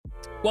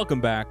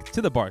Welcome back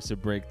to the Barca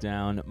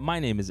Breakdown. My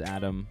name is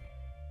Adam.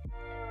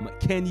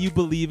 Can you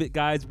believe it,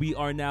 guys? We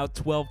are now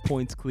 12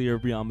 points clear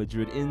of Real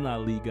Madrid in La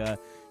Liga.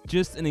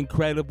 Just an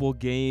incredible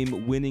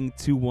game, winning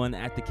 2-1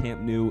 at the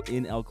Camp Nou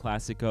in El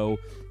Clasico.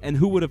 And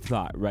who would have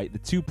thought, right? The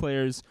two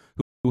players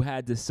who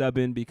had to sub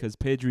in because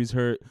Pedri's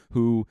hurt,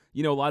 who,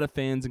 a lot of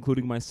fans,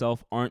 including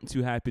myself, aren't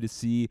too happy to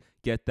see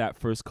get that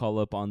first call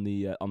up on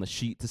the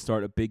sheet to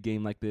start a big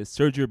game like this.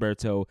 Sergi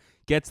Roberto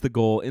gets the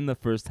goal in the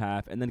first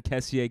half, and then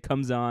Kessie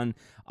comes on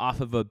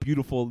off of a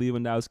beautiful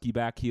Lewandowski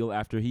back heel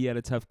after he had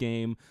a tough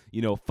game.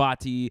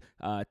 Fati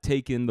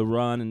taking the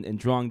run and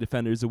drawing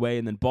defenders away,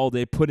 and then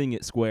Balde putting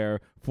it square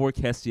for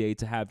Kessie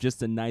to have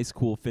just a nice,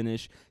 cool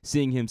finish.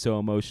 Seeing him so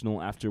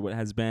emotional after what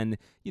has been,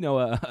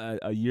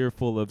 a year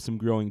full of some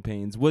growing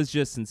pains was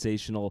just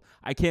sensational.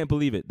 I can't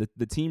believe it.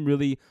 The team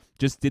really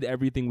just did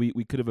everything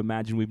we could have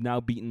imagined. We've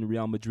now beaten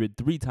Real Madrid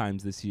 3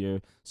 times this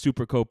year.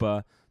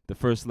 Supercopa, the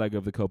first leg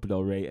of the Copa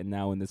del Rey, and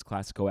now in this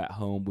Clasico at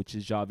home, which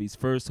is Xavi's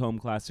first home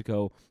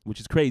Clasico, which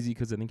is crazy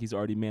because I think he's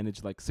already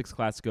managed like 6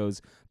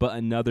 Clasicos, but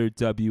another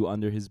W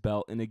under his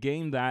belt in a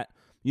game that,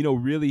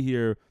 really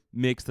here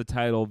makes the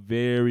title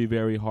very,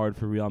 very hard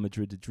for Real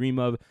Madrid to dream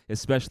of,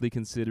 especially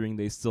considering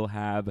they still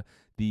have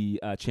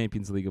the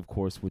Champions League, of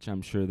course, which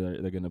I'm sure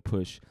they're going to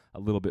push a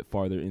little bit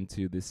farther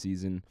into this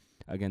season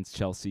against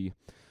Chelsea.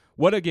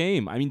 What a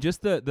game. I mean,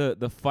 just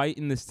the fight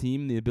in this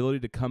team, the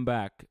ability to come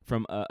back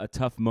from a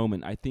tough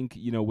moment. I think,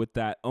 with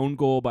that own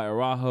goal by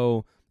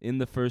Araujo in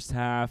the first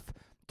half,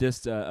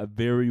 just a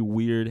very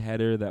weird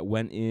header that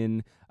went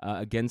in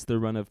against the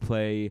run of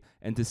play,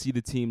 and to see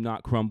the team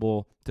not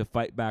crumble, to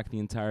fight back the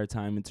entire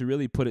time, and to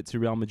really put it to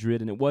Real Madrid.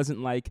 And it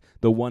wasn't like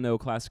the 1-0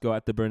 Clasico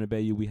at the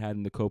Bernabeu we had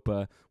in the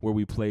Copa where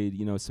we played,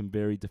 some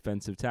very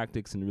defensive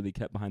tactics and really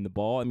kept behind the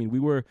ball. I mean, we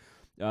were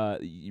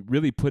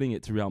really putting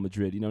it to Real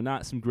Madrid.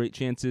 Not some great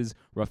chances.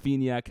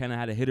 Rafinha kind of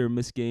had a hit or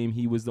miss game.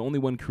 He was the only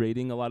one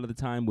creating a lot of the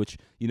time, which,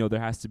 there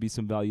has to be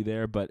some value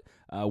there, but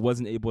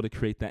wasn't able to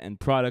create that end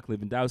product.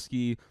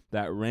 Lewandowski,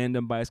 that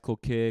random bicycle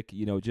kick,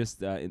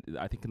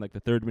 I think in like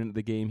the 3rd minute of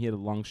the game, he had a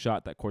long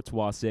shot that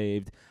Courtois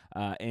saved.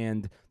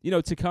 And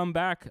to come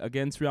back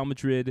against Real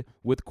Madrid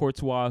with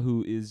Courtois,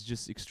 who is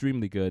just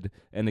extremely good,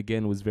 and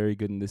again was very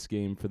good in this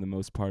game for the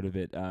most part of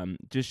it,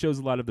 just shows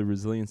a lot of the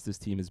resilience this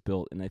team has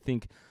built. And I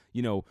think,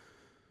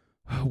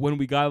 when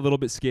we got a little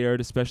bit scared,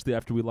 especially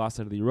after we lost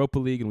out of the Europa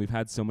League and we've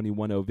had so many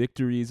 1-0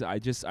 victories, I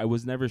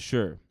was never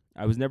sure.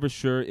 I was never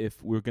sure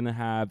if we're going to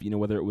have,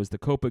 whether it was the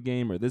Copa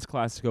game or this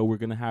Clasico, we're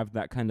going to have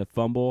that kind of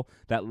fumble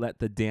that let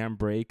the dam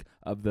break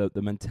of the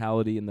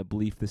mentality and the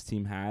belief this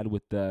team had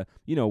with the,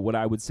 what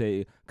I would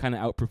say kind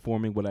of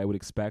outperforming what I would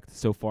expect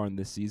so far in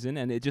this season.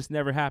 And it just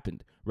never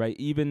happened, right?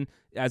 Even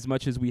as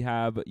much as we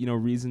have,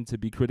 reason to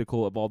be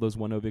critical of all those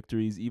 1-0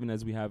 victories, even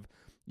as we have,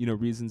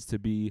 reasons to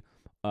be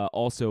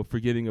also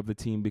forgiving of the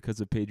team because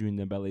of Pedri and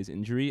Dembele's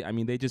injury. I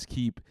mean, they just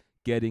keep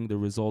getting the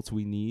results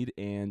we need,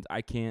 and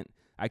I can't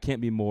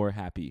be more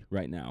happy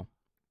right now.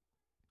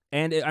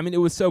 And it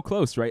was so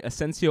close, right?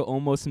 Asensio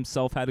almost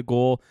himself had a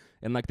goal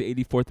in like the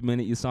 84th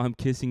minute. You saw him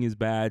kissing his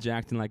badge,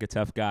 acting like a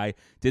tough guy.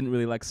 Didn't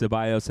really like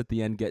Ceballos at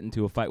the end, get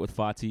into a fight with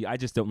Fati. I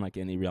just don't like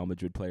any Real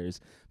Madrid players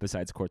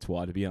besides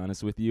Courtois, to be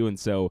honest with you. And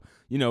so,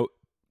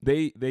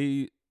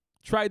 they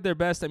tried their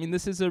best. I mean,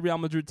 this is a Real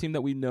Madrid team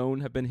that we've known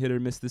have been hit or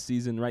miss this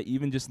season, right?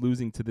 Even just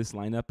losing to this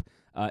lineup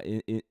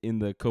in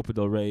the Copa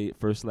del Rey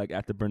first leg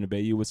at the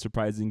Bernabeu was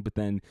surprising. But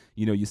then,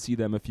 you see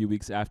them a few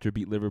weeks after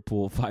beat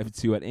Liverpool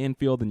 5-2 at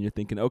Anfield, and you're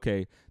thinking,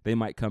 okay, they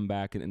might come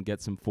back and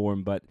get some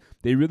form. But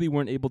they really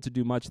weren't able to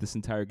do much this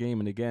entire game.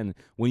 And again,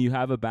 when you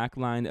have a back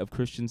line of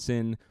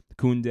Christensen,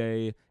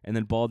 Koundé, and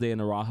then Balde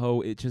and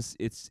Araujo,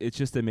 it's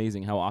just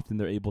amazing how often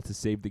they're able to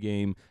save the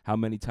game, how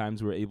many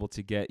times we're able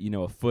to get,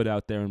 a foot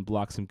out there and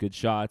block some good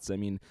shots. I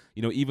mean,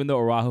 even though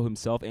Araujo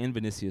himself and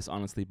Vinicius,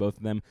 honestly, both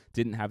of them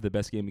didn't have the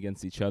best game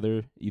against each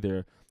other,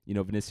 either,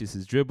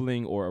 Vinicius'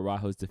 dribbling or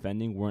Araujo's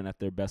defending weren't at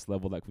their best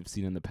level like we've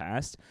seen in the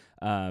past.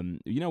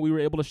 We were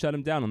able to shut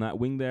him down on that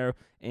wing there,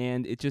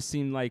 and it just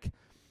seemed like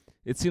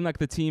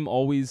the team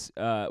always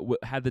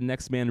had the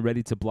next man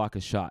ready to block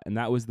a shot, and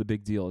that was the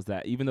big deal, is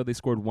that even though they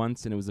scored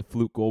once and it was a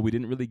fluke goal, we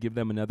didn't really give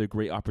them another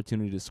great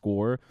opportunity to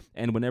score,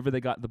 and whenever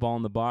they got the ball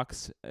in the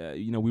box,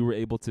 we were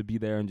able to be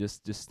there and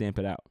just stamp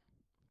it out.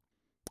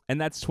 And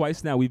that's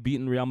twice now we've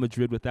beaten Real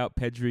Madrid without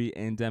Pedri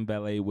and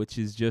Dembele, which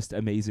is just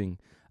amazing.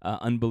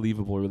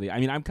 Unbelievable, really. I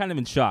mean, I'm kind of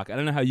in shock. I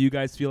don't know how you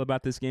guys feel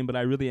about this game, but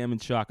I really am in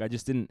shock. I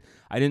didn't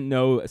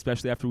know,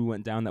 especially after we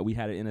went down, that we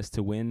had it in us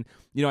to win.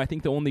 I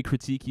think the only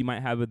critique you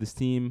might have of this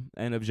team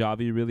and of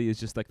Xavi really is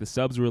just like the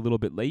subs were a little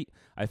bit late.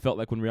 I felt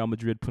like when Real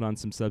Madrid put on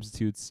some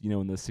substitutes, in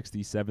the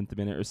 67th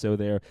minute or so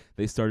there,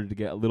 they started to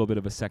get a little bit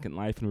of a second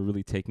life and were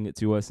really taking it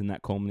to us, and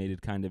that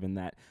culminated kind of in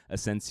that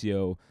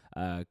Asensio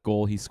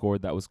goal he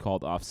scored that was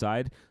called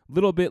offside. A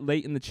little bit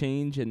late in the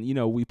change, and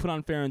we put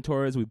on Ferran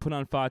Torres, we put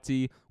on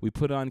Fati, we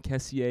put on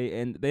Kessie,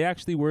 and they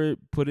actually were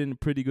put in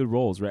pretty good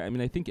roles, right? I mean,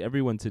 I think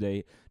everyone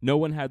today, no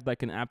one had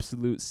like an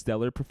absolute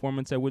stellar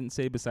performance, I wouldn't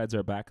say, besides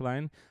our back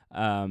line.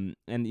 And,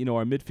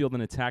 our midfield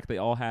and attack, they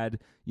all had,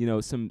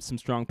 some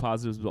strong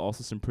positives, but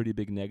also some pretty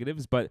big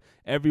negatives. But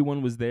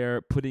everyone was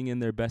there putting in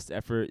their best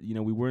effort.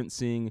 We weren't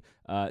seeing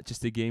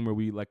just a game where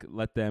we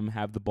let them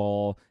have the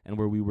ball and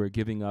where we were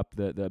giving up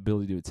the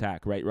ability to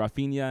attack, right?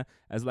 Rafinha,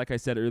 like I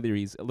said earlier,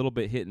 he's a little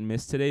bit hit and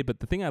miss today. But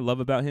the thing I love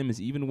about him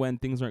is even when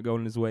things aren't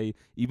going his way,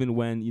 even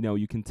when,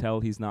 you can tell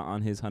he's not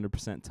on his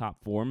 100%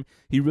 top form,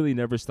 he really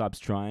never stops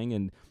trying.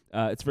 And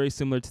it's very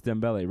similar to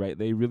Dembele, right?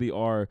 They really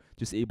are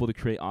just able to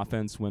create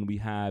offense when we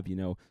have,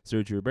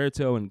 Sergi,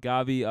 Roberto, and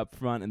Gavi up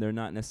front, and they're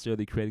not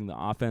necessarily creating the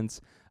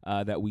offense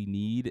that we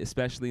need,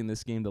 especially in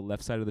this game, the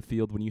left side of the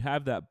field. When you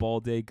have that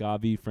Balde,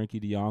 Gavi, Frankie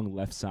de Jong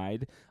left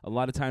side, a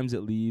lot of times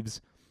it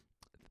leaves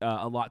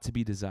a lot to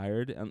be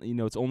desired. And,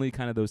 it's only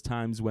kind of those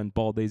times when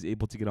Balde is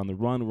able to get on the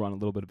run or on a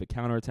little bit of a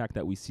counterattack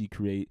that we see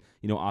create,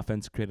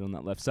 offense created on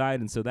that left side.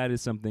 And so that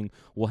is something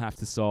we'll have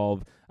to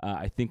solve.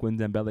 I think when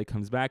Dembele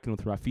comes back, and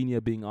with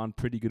Rafinha being on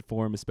pretty good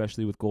form,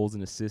 especially with goals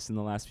and assists in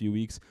the last few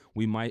weeks,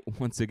 we might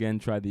once again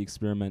try the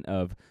experiment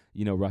of,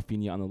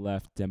 Rafinha on the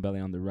left,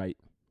 Dembele on the right.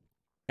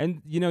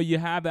 And, you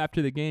have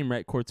after the game,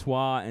 right,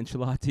 Courtois and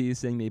Ancelotti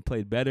saying they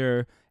played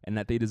better and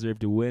that they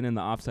deserved to win and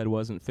the offside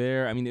wasn't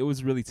fair. I mean, it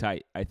was really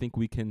tight. I think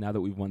we can, now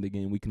that we've won the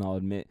game, we can all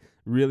admit,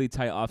 really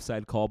tight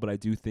offside call. But I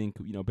do think,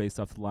 based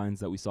off the lines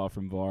that we saw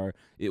from VAR,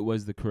 it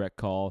was the correct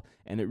call.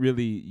 And it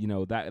really,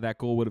 that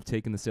goal would have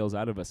taken the sails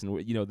out of us. And,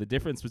 the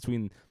difference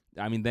between,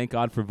 thank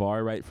God for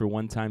VAR, right, for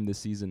one time this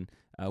season,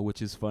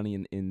 which is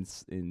funny in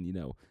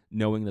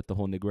knowing that the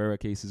whole Negreira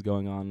case is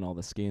going on and all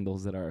the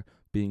scandals that are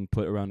being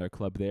put around our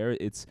club there.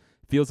 It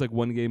feels like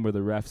one game where the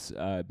refs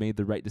made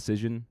the right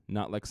decision,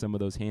 not like some of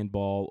those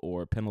handball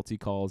or penalty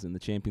calls in the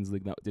Champions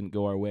League that didn't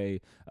go our way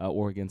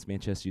or against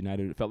Manchester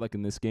United. It felt like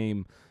in this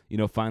game,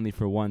 finally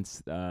for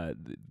once,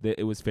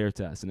 it was fair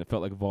to us, and it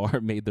felt like VAR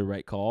made the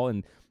right call.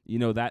 And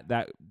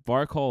that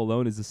VAR call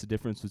alone is just the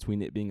difference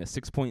between it being a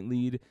 6-point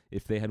lead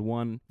if they had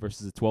won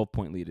versus a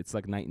 12-point lead. It's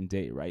like night and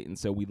day, right? And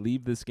so we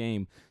leave this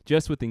game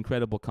just with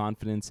incredible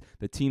confidence.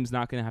 The team's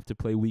not going to have to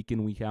play week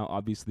in, week out,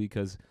 obviously,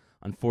 because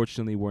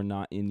unfortunately we're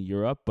not in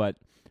Europe. But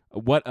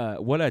what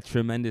a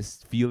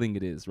tremendous feeling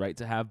it is, right,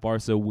 to have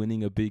Barca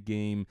winning a big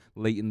game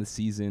late in the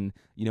season.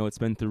 It's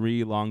been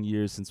 3 long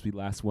years since we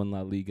last won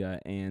La Liga,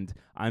 and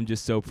I'm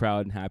just so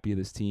proud and happy of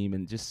this team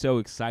and just so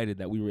excited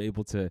that we were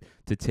able to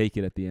take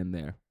it at the end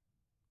there.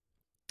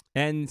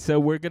 And so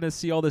we're going to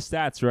see all the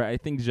stats, right? I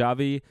think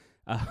Xavi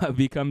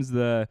becomes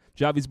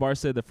Xavi's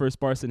Barca, the first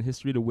Barca in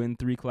history to win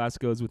 3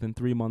 Clásicos within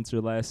 3 months or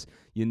less.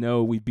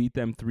 We beat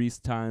them 3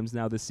 times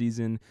now this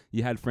season.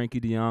 You had Frankie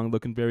de Jong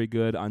looking very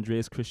good.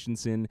 Andreas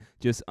Christensen,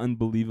 just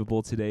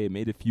unbelievable today. It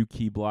made a few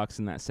key blocks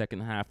in that second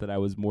half that I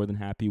was more than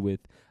happy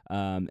with.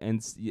 And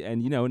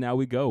now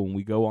we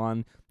go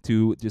on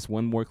to just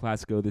one more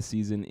Clasico this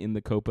season in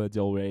the Copa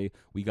del Rey.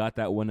 We got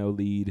that 1-0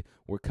 lead.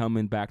 We're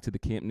coming back to the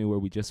Camp Nou where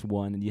we just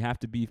won, and you have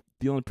to be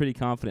feeling pretty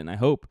confident. And I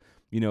hope,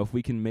 if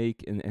we can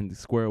make and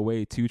square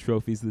away 2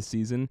 trophies this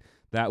season,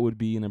 that would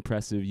be an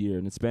impressive year.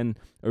 And it's been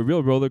a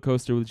real roller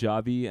coaster with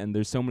Xavi, and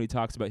there's so many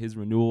talks about his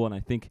renewal, and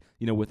I think,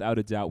 without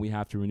a doubt, we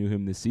have to renew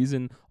him this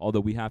season, although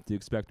we have to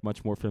expect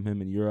much more from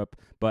him in Europe.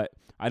 But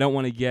I don't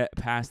want to get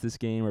past this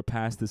game or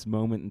past this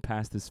moment and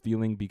past this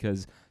feeling,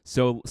 because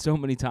so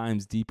many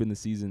times deep in the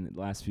season, the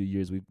last few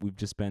years, we've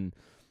just been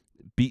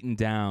beaten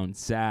down,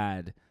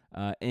 sad,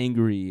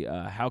 angry.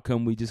 How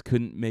come we just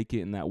couldn't make it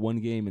in that one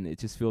game? And it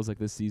just feels like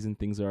this season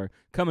things are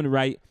coming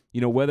right.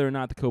 Whether or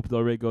not the Copa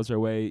del Rey goes our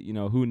way,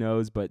 who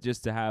knows? But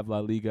just to have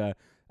La Liga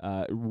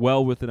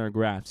well within our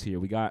grasp here,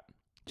 we got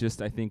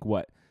just, I think,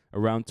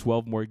 around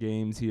 12 more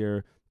games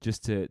here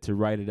just to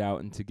write it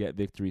out and to get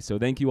victory. So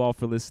thank you all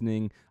for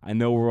listening. I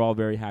know we're all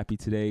very happy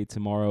today,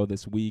 tomorrow,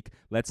 this week.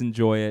 Let's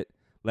enjoy it.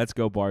 Let's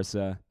go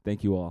Barca.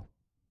 Thank you all.